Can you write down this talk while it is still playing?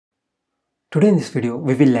Today in this video,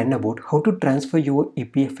 we will learn about how to transfer your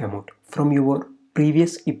EPF amount from your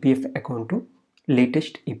previous EPF account to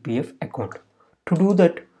latest EPF account. To do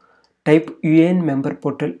that, type UAN member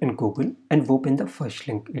portal in Google and open the first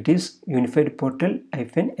link. It is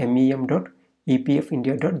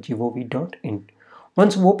unifiedportal-mem.epfindia.gov.in.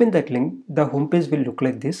 Once you open that link, the homepage will look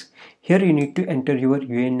like this. Here you need to enter your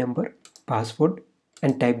UAN number, password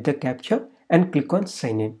and type the captcha and click on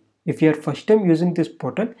sign in. If you are first time using this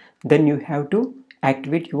portal, then you have to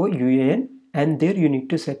activate your UAN and there you need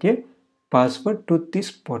to set a password to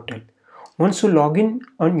this portal. Once you log in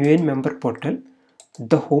on UAN member portal,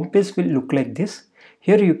 the home page will look like this.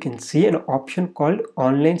 Here you can see an option called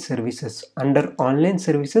online services. Under online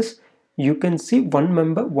services, you can see one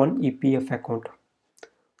member, one EPF account.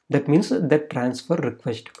 That means the transfer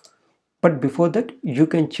request. But before that, you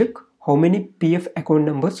can check how many PF account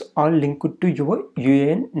numbers are linked to your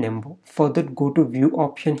UAN number. For that, go to view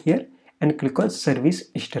option here and click on service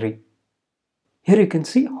history. Here you can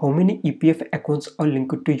see how many EPF accounts are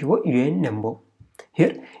linked to your UAN number.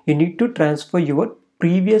 Here you need to transfer your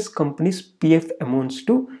previous company's PF amounts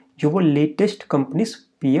to your latest company's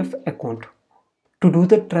PF account. To do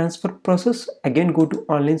the transfer process, again go to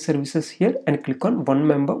online services here and click on one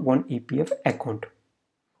member, one EPF account.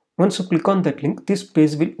 Once you click on that link, this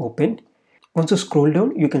page will open. Once you scroll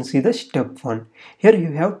down, you can see the step 1. Here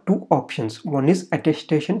you have two options. One is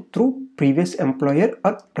attestation through previous employer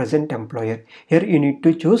or present employer. Here you need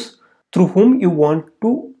to choose through whom you want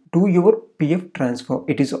to do your PF transfer.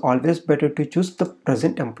 It is always better to choose the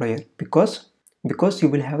present employer because you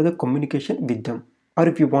will have the communication with them. Or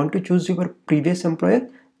if you want to choose your previous employer,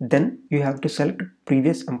 then you have to select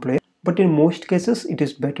previous employer. But in most cases, it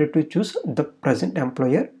is better to choose the present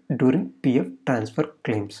employer during PF transfer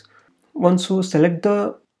claims. Once you select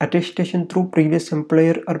the attestation through previous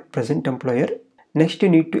employer or present employer, next you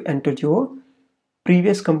need to enter your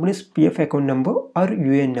previous company's PF account number or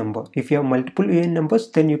UAN number. If you have multiple UAN numbers,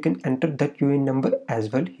 then you can enter that UAN number as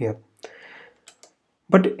well here.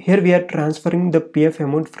 But here we are transferring the PF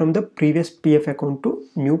amount from the previous PF account to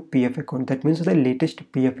new PF account. That means the latest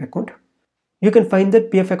PF account. You can find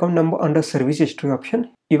that PF account number under service history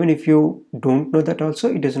option. Even if you don't know that also,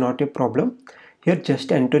 it is not a problem. Here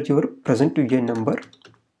just enter your present UAN number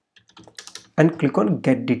and click on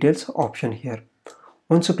get details option here.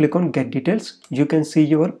 Once you click on get details, you can see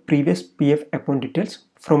your previous PF account details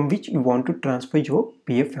from which you want to transfer your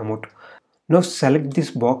PF amount. Now select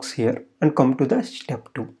this box here and come to the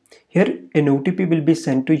step 2. Here an OTP will be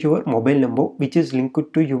sent to your mobile number which is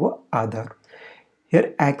linked to your Aadhaar.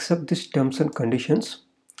 Here accept these terms and conditions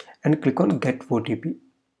and click on get OTP.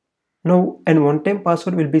 Now an one-time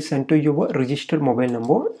password will be sent to your registered mobile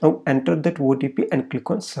number. Now enter that OTP and click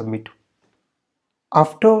on submit.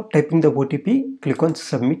 After typing the OTP, click on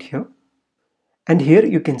submit here. And here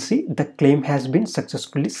you can see the claim has been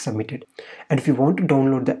successfully submitted. And if you want to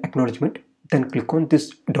download the acknowledgement, then click on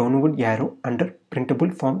this downward arrow under printable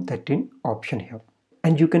form 13 option here.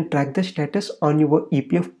 And you can track the status on your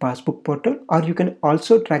EPF passbook portal, or you can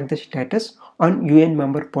also track the status on UAN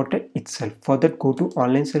member portal itself. For that, go to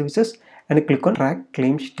online services and click on track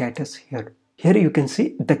claim status here. Here you can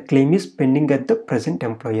see the claim is pending at the present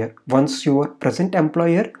employer. Once your present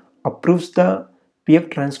employer approves the PF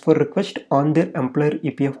transfer request on their employer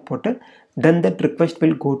EPF portal, then that request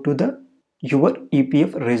will go to your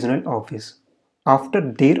EPF regional office. After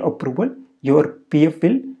their approval, your PF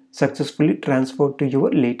will successfully transfer to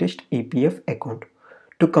your latest EPF account.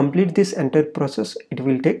 To complete this entire process, it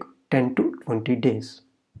will take 10 to 20 days.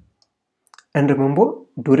 And remember,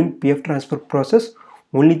 during PF transfer process,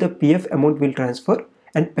 only the PF amount will transfer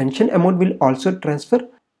and pension amount will also transfer,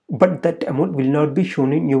 but that amount will not be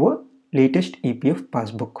shown in your latest EPF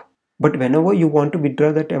passbook. But whenever you want to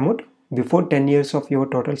withdraw that amount before 10 years of your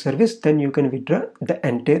total service, then you can withdraw the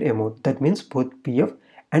entire amount. That means both PF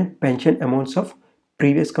and pension amounts of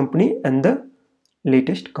previous company and the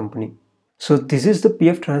latest company. So this is the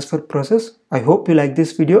PF transfer process. I hope you like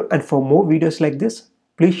this video, and for more videos like this,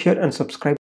 please share and subscribe.